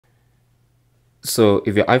So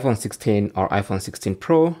if your iPhone 16 or iPhone 16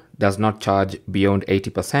 Pro does not charge beyond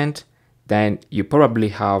 80%, then you probably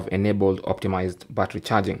have enabled optimized battery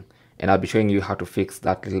charging, and I'll be showing you how to fix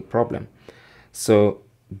that little problem. So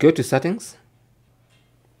go to settings,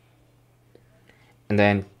 and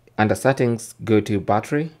then under settings, go to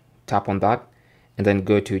battery, tap on that, and then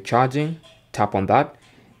go to charging, tap on that.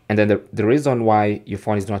 And then the reason why your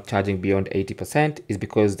phone is not charging beyond 80% is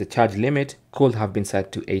because the charge limit could have been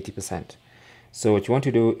set to 80%. So what you want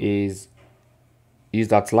to do is use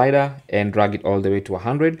that slider and drag it all the way to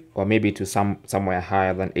 100, or maybe to somewhere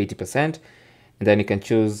higher than 80%. And then you can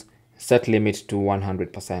choose set limit to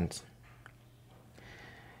 100%.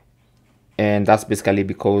 And that's basically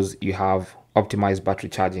because you have optimized battery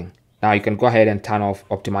charging. Now you can go ahead and turn off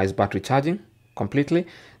optimized battery charging completely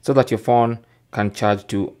so that your phone can charge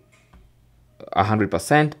to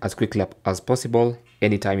 100% as quickly as possible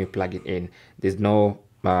anytime you plug it in. There's no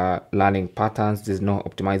learning patterns, there's no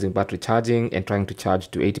optimizing battery charging and trying to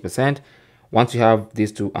charge to 80%. Once you have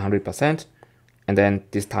this to 100% and then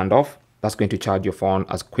this turned off, that's going to charge your phone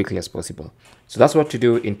as quickly as possible. So that's what to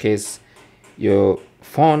do in case your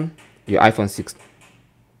iPhone 6.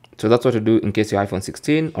 So that's what to do in case your iPhone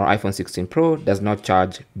 16 or iPhone 16 Pro does not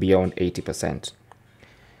charge beyond 80%.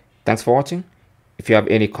 Thanks for watching. If you have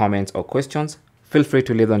any comments or questions, feel free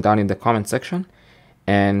to leave them down in the comment section,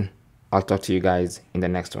 and I'll talk to you guys in the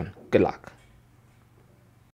next one. Good luck.